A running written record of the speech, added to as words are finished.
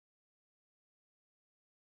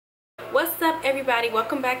What's up, everybody?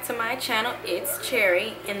 Welcome back to my channel. It's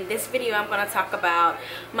Cherry. In this video I'm going to talk about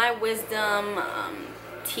my wisdom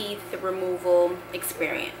teeth removal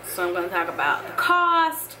experience. So I'm going to talk about the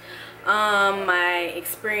cost, my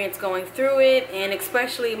experience going through it, and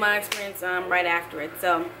especially my experience right after it.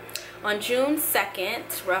 So on June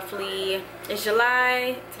 2nd, roughly, today's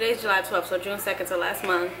July 12th, so June 2nd, so last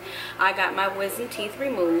month, I got my wisdom teeth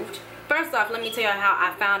removed. First off, let me tell you how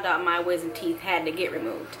I found out my wisdom teeth had to get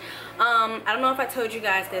removed. I don't know if I told you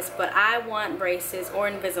guys this, but I want braces or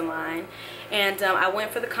Invisalign, and I went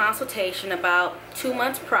for the consultation about 2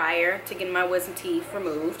 months prior to getting my wisdom teeth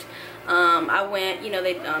removed. I went, you know,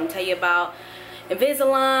 they tell you about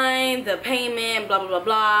Invisalign, the payment, blah blah blah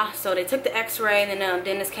blah. So they took the x-ray, and then the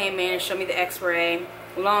dentist came in and showed me the x-ray.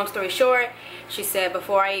 Long story short, she said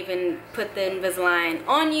before I even put the Invisalign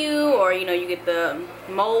on you, or you know, you get the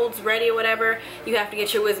molds ready or whatever, you have to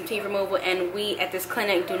get your wisdom teeth removal, and we at this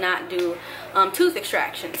clinic do not do tooth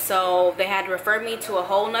extraction. So they had to refer me to a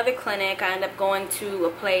whole nother clinic. I ended up going to a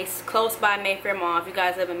place close by Mayfair Mall. If you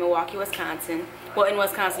guys live in Milwaukee, Wisconsin, well, in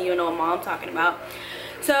Wisconsin, you know what mall I'm talking about.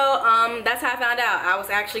 So that's how I found out. I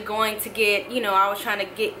was actually going to get, you know, I was trying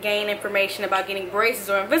to gain information about getting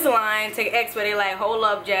braces or Invisalign, take an x-ray. They're like, hold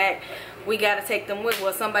up, Jack, we got to take them,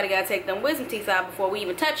 well, somebody got to take them wisdom teeth out before we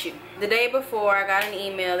even touch you. The day before, I got an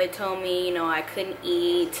email. They told me, you know, I couldn't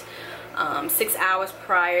eat 6 hours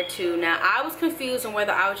prior to. Now, I was confused on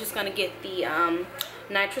whether I was just going to get the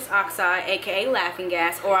nitrous oxide, aka laughing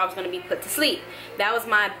gas, or I was going to be put to sleep. That was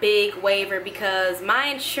my big waiver, because my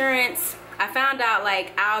insurance, I found out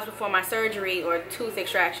like hours before my surgery or tooth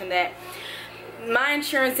extraction that my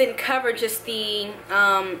insurance didn't cover just the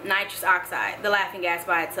nitrous oxide, the laughing gas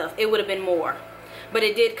by itself. It would have been more, but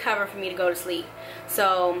it did cover for me to go to sleep.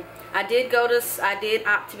 So I did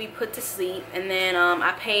opt to be put to sleep, and then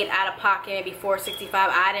I paid out of pocket maybe $465.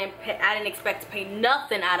 I didn't expect to pay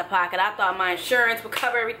nothing out of pocket. I thought my insurance would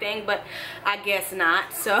cover everything, but I guess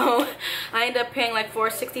not. So I ended up paying like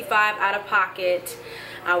 $465 out of pocket.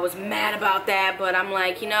 I was mad about that, but I'm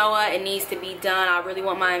like, you know what, it needs to be done. I really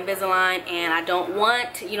want my Invisalign, and I don't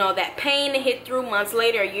want, you know, that pain to hit through months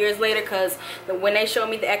later or years later, because when they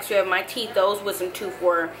showed me the x-ray of my teeth, those wisdom tooth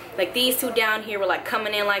were, like these two down here were like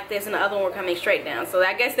coming in like this, and the other one were coming straight down. So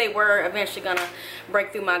I guess they were eventually gonna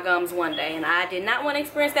break through my gums one day, and I did not want to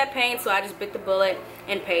experience that pain, so I just bit the bullet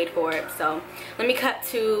and paid for it. So let me cut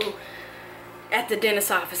to at the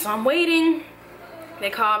dentist's office. So I'm waiting. They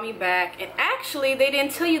called me back, and actually they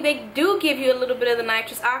didn't tell you they do give you a little bit of the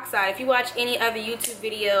nitrous oxide. If you watch any other YouTube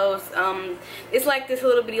videos, it's like this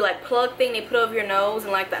little bitty like plug thing they put over your nose,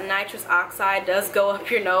 and like the nitrous oxide does go up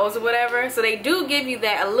your nose or whatever. So they do give you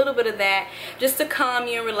that, a little bit of that, just to calm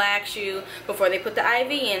you and relax you before they put the IV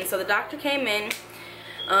in. So the doctor came in.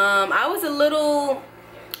 I was a little,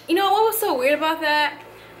 you know what was so weird about that?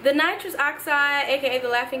 The nitrous oxide, aka the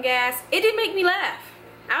laughing gas, it didn't make me laugh.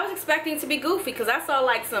 I was expecting it to be goofy, because I saw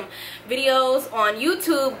like some videos on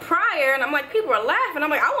YouTube prior, and I'm like, people are laughing. I'm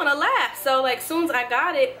like, I want to laugh. So like, as soon as I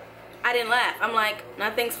got it, I didn't laugh. I'm like,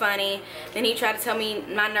 nothing's funny. Then he tried to tell me,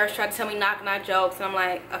 my nurse tried to tell me knock jokes, and I'm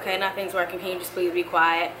like, okay, nothing's working. Can you just please be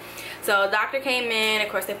quiet? So the doctor came in. Of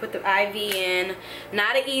course, they put the IV in.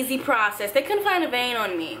 Not an easy process. They couldn't find a vein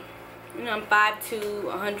on me. You know, I'm 5'2",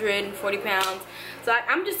 140 pounds. So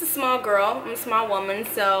I'm just a small girl. I'm a small woman.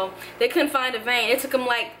 So they couldn't find a vein. It took them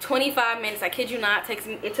like 25 minutes. I kid you not.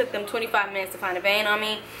 It took them 25 minutes to find a vein on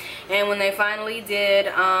me. And when they finally did,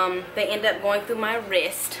 they ended up going through my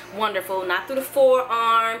wrist. Wonderful. Not through the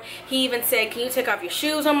forearm. He even said, can you take off your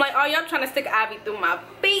shoes? I'm like, oh, y'all trying to stick an IV through my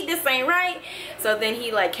feet? This ain't right. So then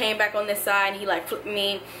he like came back on this side, and he like flipped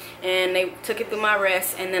me, and they took it through my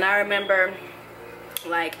wrist. And then I remember,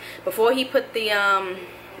 like, before he put the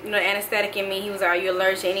you know, anesthetic in me, he was like, are you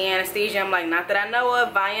allergic to any anesthesia? I'm like, not that I know of.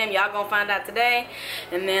 If I am, y'all gonna find out today.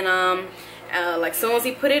 And then like, soon as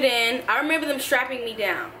he put it in, I remember them strapping me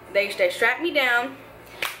down. They strapped me down,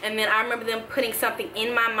 and then I remember them putting something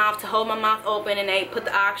in my mouth to hold my mouth open, and they put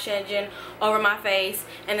the oxygen over my face,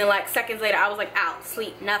 and then like seconds later I was like out,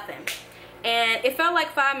 sleep, nothing. And it felt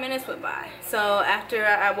like 5 minutes went by. So after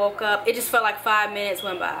I woke up, it just felt like 5 minutes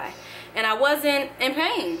went by, and I wasn't in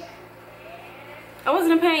pain. I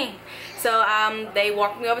wasn't in pain. So they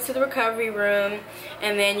walked me over to the recovery room,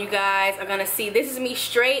 and then you guys are gonna see, this is me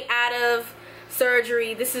straight out of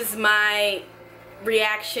surgery. This is my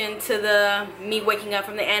reaction to me waking up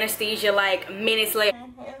from the anesthesia like minutes later.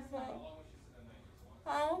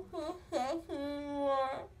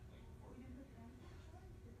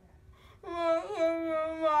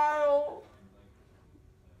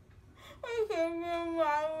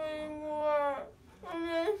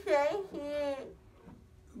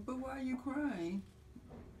 But why Why are you crying?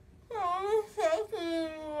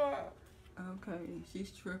 Okay,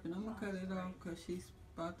 she's tripping. I'm gonna cut it off because she's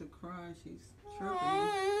about to cry. She's tripping.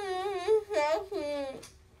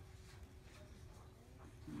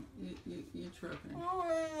 You're tripping.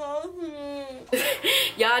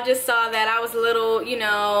 Y'all just saw that I was a little, you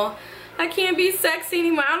know, I can't be sexy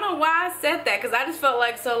anymore. I don't know why I said that, because I just felt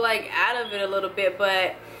like so like out of it a little bit.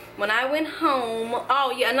 But when I went home,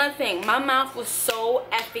 oh yeah, another thing, my mouth was so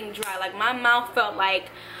effing dry. Like my mouth felt like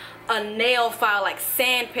a nail file, like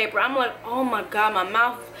sandpaper. I'm like, oh my god, my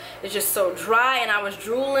mouth is just so dry, and I was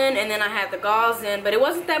drooling, and then I had the gauze in, but it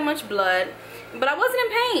wasn't that much blood, but I wasn't in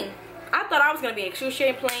pain. I thought I was going to be in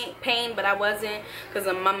excruciating pain, but I wasn't, because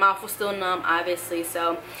my mouth was still numb, obviously.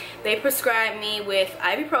 So they prescribed me with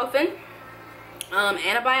ibuprofen,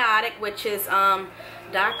 antibiotic, which is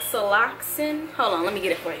doxyloxin. Hold on, let me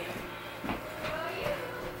get it for you.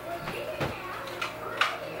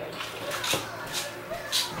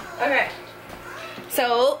 Okay,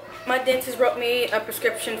 so my dentist wrote me a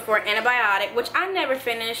prescription for antibiotic, which I never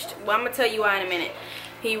finished. Well, I'm going to tell you why in a minute.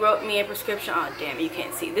 He wrote me a prescription. Oh, damn, you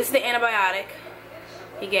can't see. This is the antibiotic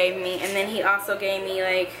he gave me. And then he also gave me,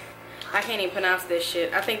 like, I can't even pronounce this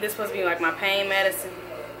shit. I think this is supposed to be, like, my pain medicine.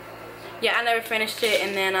 Yeah, I never finished it.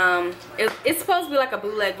 And then it's supposed to be, like, a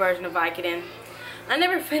bootleg version of Vicodin. I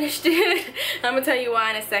never finished it. I'm going to tell you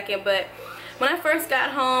why in a second. But when I first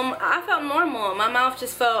got home, I felt normal. My mouth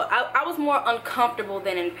just felt, I was more uncomfortable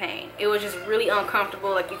than in pain. It was just really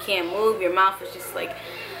uncomfortable. Like, you can't move. Your mouth is just, like...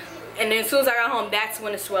 And then as soon as I got home, that's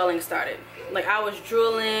when the swelling started. Like, I was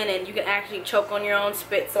drooling, and you can actually choke on your own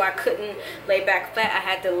spit, so I couldn't lay back flat. I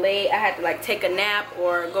had to like take a nap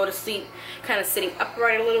or go to sleep kind of sitting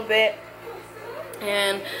upright a little bit.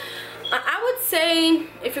 And I would say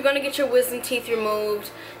if you're going to get your wisdom teeth removed,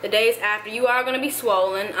 the days after, you are going to be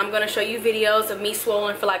swollen. I'm going to show you videos of me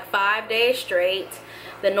swollen for like 5 days straight.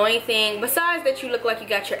 The annoying thing, besides that you look like you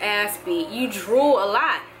got your ass beat, you drool a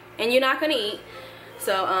lot, and you're not going to eat.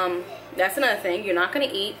 So, that's another thing. You're not going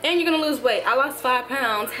to eat. And you're going to lose weight. I lost 5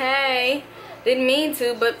 pounds. Hey. Didn't mean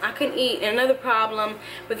to, but I couldn't eat. And another problem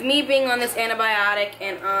with me being on this antibiotic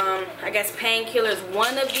and, I guess painkillers,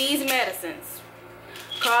 one of these medicines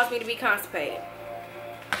caused me to be constipated.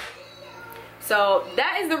 So,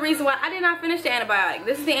 that is the reason why I did not finish the antibiotic.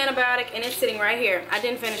 This is the antibiotic, and it's sitting right here. I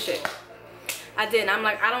didn't finish it. I didn't. I'm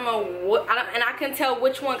like, I don't know what, and I couldn't tell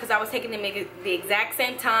which one because I was taking them at the exact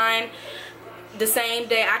same time. The same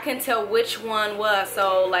day. I can tell which one was.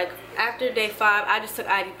 So like after day 5, I just took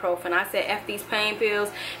ibuprofen. I said F these pain pills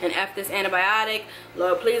and F this antibiotic.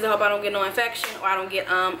 Lord, please, I hope I don't get no infection or I don't get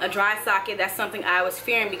a dry socket. That's something I was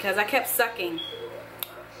fearing because I kept sucking.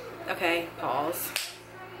 Okay, pause.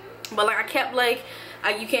 But like I kept like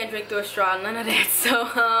you can't drink through a straw, none of that. So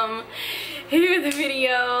here are the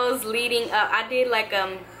videos leading up. I did like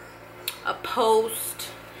a post,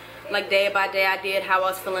 like day by day. I did how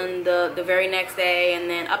I was feeling the very next day, and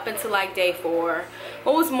then up until like day 4.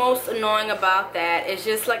 What was most annoying about that is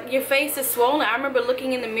just like your face is swollen. I remember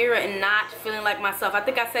looking in the mirror and not feeling like myself. I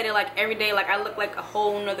think I said it like every day, like I look like a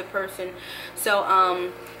whole nother person. So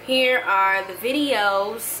here are the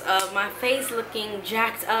videos of my face looking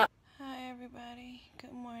jacked up. Hi everybody,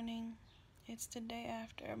 good morning. It's the day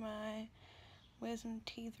after my wisdom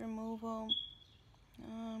teeth removal.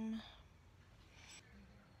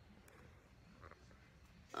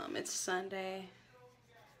 It's Sunday,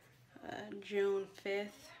 June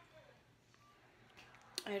 5th.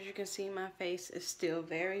 As you can see, my face is still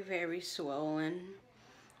very, very swollen.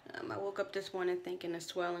 I woke up this morning thinking the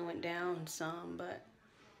swelling went down some, but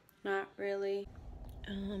not really.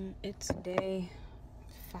 It's day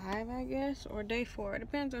 5, I guess, or day 4. It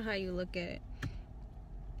depends on how you look at it.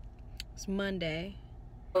 It's Monday.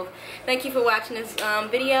 Thank you for watching this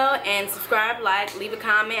video, and subscribe, like, leave a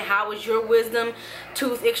comment. How was your wisdom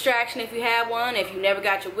tooth extraction if you had one? If you never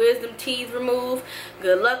got your wisdom teeth removed,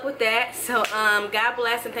 good luck with that. So God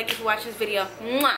bless, and thank you for watching this video. Mwah!